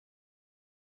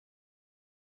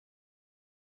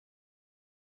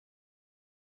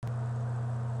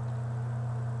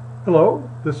Hello,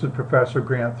 this is Professor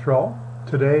Grant Thrall.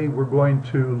 Today we're going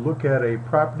to look at a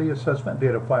property assessment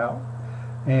data file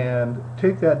and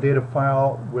take that data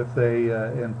file with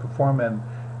and perform an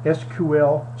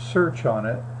SQL search on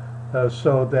it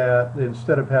so that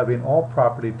instead of having all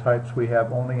property types we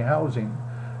have only housing,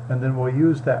 and then we'll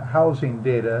use that housing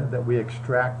data that we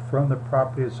extract from the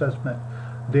property assessment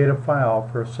data file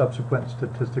for subsequent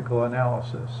statistical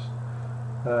analysis.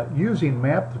 Using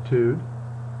Maptitude,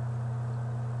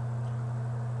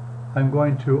 I'm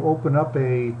going to open up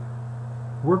a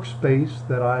workspace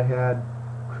that I had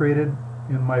created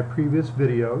in my previous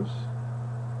videos.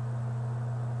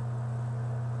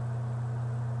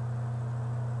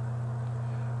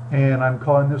 And I'm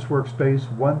calling this workspace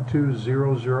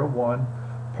 12001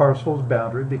 parcels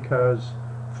boundary because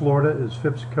Florida is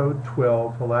FIPS code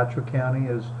 12, Alachua County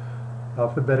is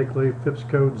alphabetically FIPS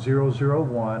code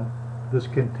 001. This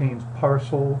contains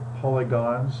parcel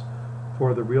polygons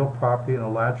for the real property in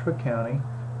Alachua County,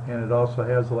 and it also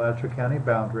has the Alachua County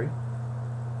boundary.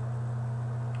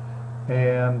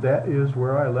 And that is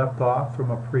where I left off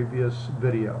from a previous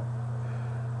video.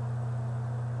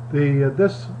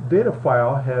 This data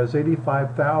file has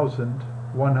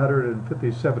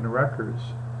 85,157 records,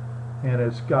 and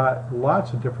it's got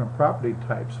lots of different property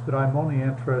types, but I'm only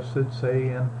interested, say,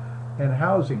 in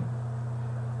housing.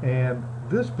 And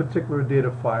this particular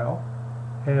data file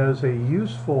has a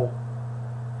useful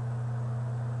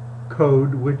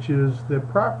code, which is the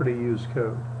property use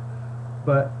code,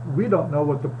 but we don't know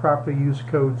what the property use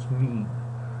codes mean.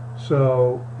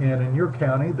 So, and in your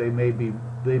county they may be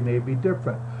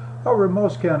different. However,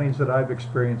 most counties that I've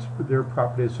experienced, their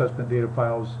property assessment data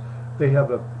files, they have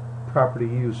a property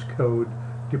use code,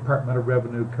 Department of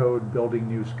Revenue code, building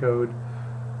use code.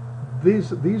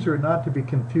 These are not to be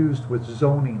confused with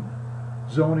zoning.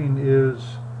 Zoning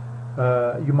is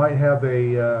you might have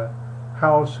a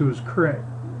house whose current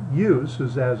use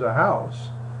is as a house,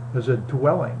 as a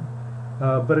dwelling,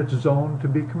 but it's zoned to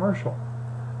be commercial.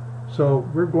 So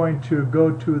we're going to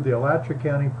go to the Alachua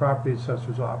County Property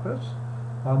Assessor's Office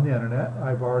on the internet.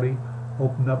 I've already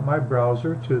opened up my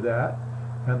browser to that,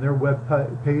 and their web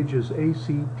page is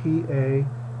ACPAFL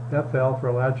for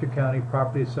Alachua County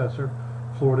Property Assessor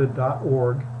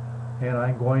Florida.org, and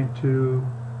I'm going to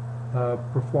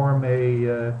perform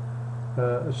a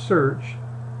search.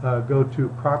 Go to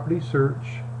Property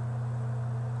Search,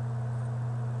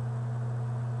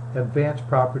 Advanced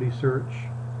Property Search,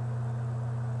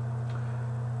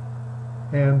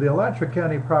 and the Alachua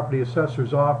County Property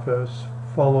Assessor's Office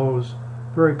follows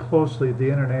very closely the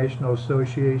International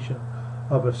Association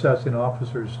of Assessing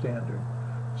Officers standard.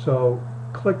 So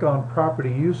click on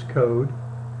Property Use Code,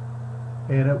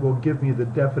 and it will give me the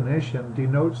definition.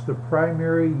 Denotes the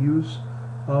primary use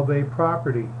of a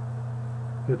property.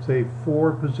 It's a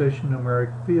 4-position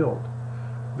numeric field.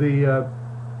 The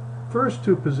first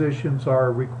 2 positions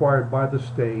are required by the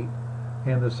state,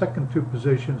 and the second 2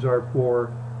 positions are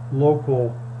for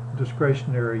local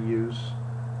discretionary use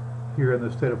here in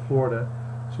the state of Florida.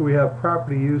 So we have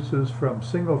property uses from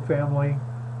single family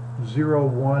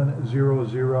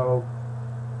 0100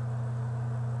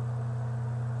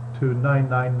 to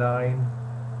 999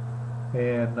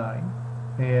 and 9.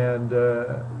 And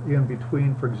in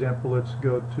between, for example, let's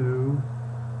go to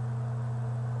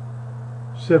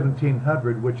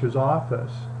 1700, which is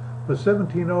office. But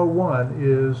 1701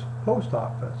 is post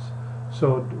office.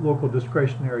 So local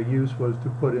discretionary use was to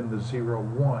put in the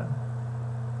 01.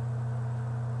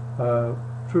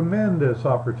 Tremendous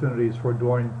opportunities for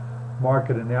doing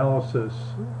market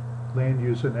analysis, land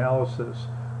use analysis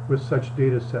with such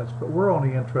data sets, but we're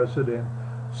only interested in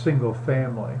single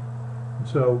family.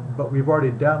 So, but we've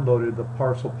already downloaded the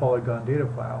parcel polygon data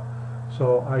file,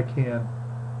 so I can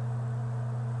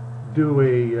do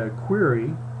a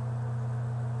query.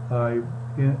 I'm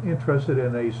interested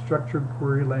in a structured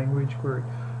query, language query.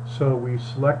 So we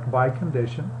select by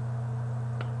condition,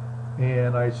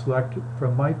 and I select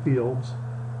from my fields,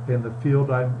 and the field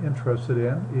I'm interested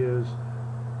in is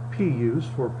PUSE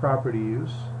for property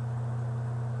use.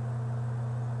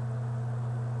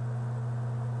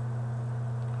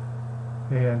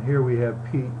 And here we have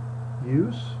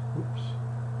PUSE. Oops,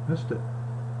 missed it.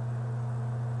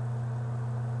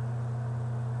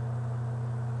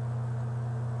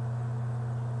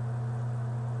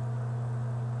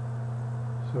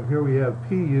 So here we have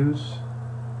PUSE.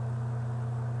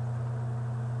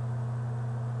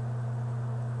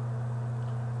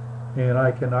 And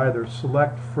I can either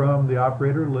select from the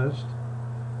operator list,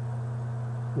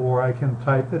 or I can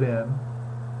type it in,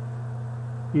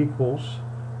 equals,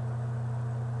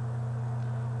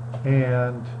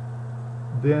 and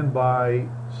then by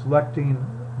selecting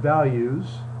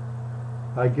values,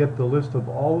 I get the list of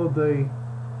all of the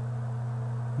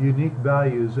unique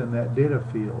values in that data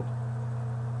field.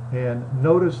 And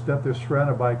notice that they're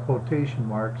surrounded by quotation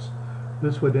marks.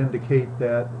 This would indicate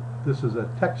that this is a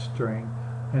text string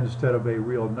instead of a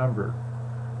real number.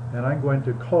 And I'm going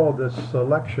to call this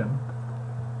selection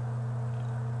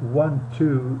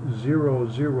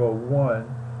 12001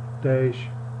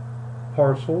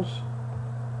 parcels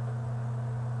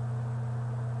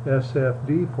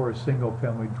SFD for a single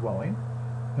family dwelling.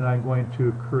 And I'm going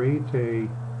to create a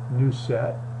new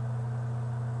set.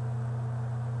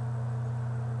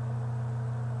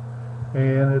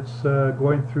 And it's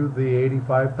going through the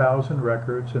 85,000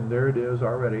 records, and there it is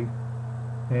already.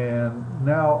 And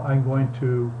now I'm going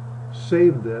to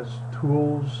save this,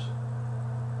 Tools,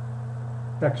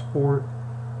 Export,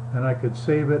 and I could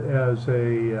save it as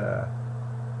a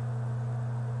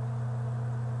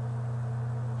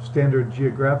standard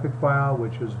geographic file,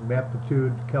 which is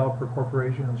Maptitude Caliper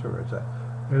Corporations, or it's a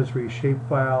Esri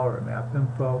shapefile or a map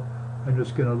info. I'm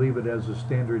just going to leave it as a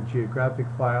standard geographic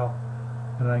file,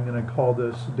 and I'm going to call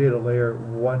this data layer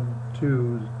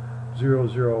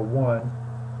 12001,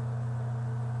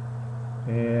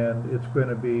 and it's going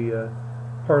to be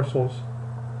parcels,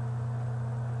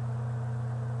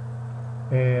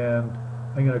 and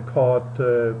I'm going to call it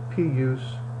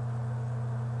PUSE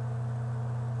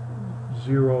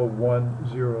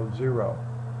 0100.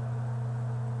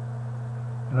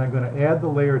 And I'm going to add the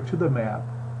layer to the map,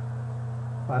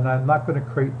 and I'm not going to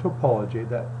create topology.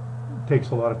 That takes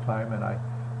a lot of time, and I'm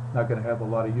not going to have a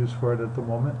lot of use for it at the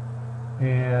moment.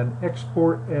 And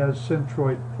export as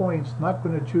centroid points, not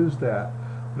going to choose that.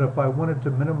 But if I wanted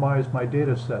to minimize my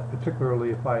data set,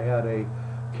 particularly if I had a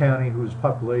county whose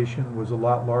population was a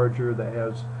lot larger, that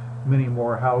has many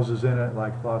more houses in it,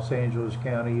 like Los Angeles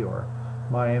County or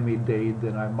Miami-Dade,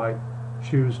 then I might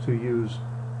choose to use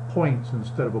points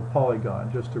instead of a polygon,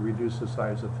 just to reduce the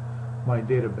size of my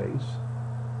database.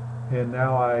 And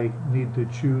now I need to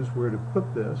choose where to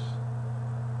put this,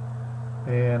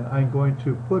 and I'm going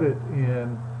to put it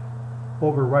in,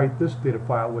 overwrite this data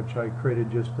file which I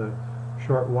created just a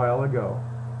short while ago.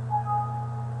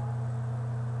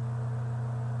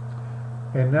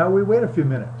 And now we wait a few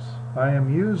minutes. I am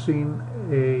using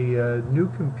a new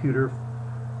computer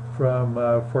from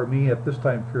for me at this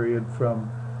time period from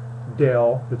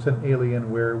Dell. It's an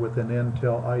Alienware with an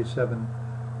Intel i7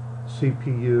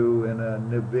 CPU and a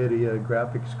NVIDIA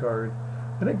graphics card,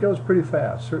 and it goes pretty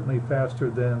fast, certainly faster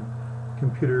than the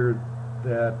computer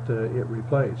that it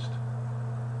replaced.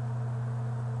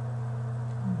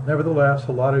 Nevertheless,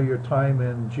 a lot of your time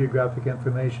in geographic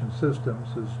information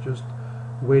systems is just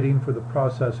waiting for the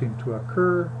processing to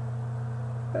occur,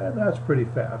 and that's pretty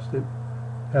fast,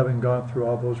 having gone through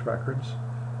all those records.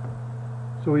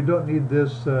 So we don't need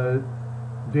this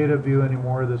data view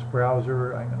anymore, this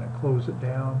browser. I'm going to close it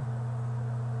down.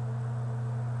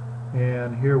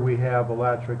 And here we have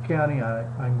Alachua County.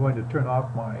 I'm going to turn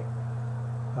off my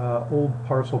old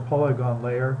parcel polygon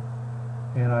layer,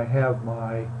 and I have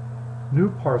my new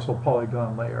parcel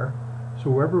polygon layer. So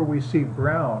wherever we see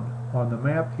brown on the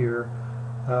map here,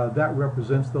 that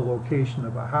represents the location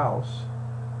of a house,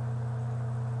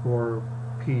 or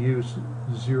PUSE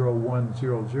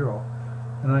 0100.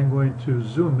 And I'm going to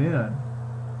zoom in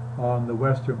on the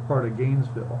western part of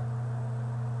Gainesville.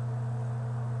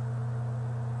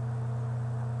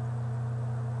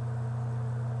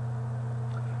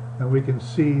 And we can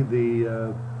see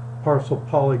the parcel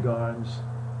polygons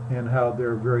and how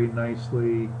they're very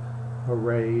nicely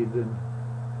arrayed, and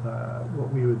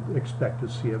what we would expect to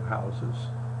see of houses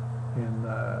in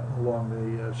along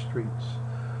the streets.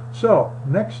 So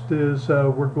next is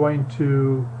we're going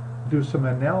to do some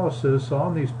analysis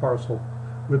on these parcel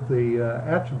with the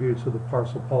attributes of the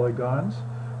parcel polygons.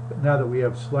 But now that we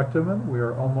have selected them, we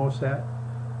are almost at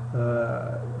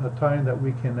a time that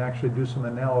we can actually do some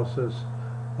analysis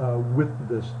with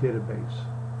this database.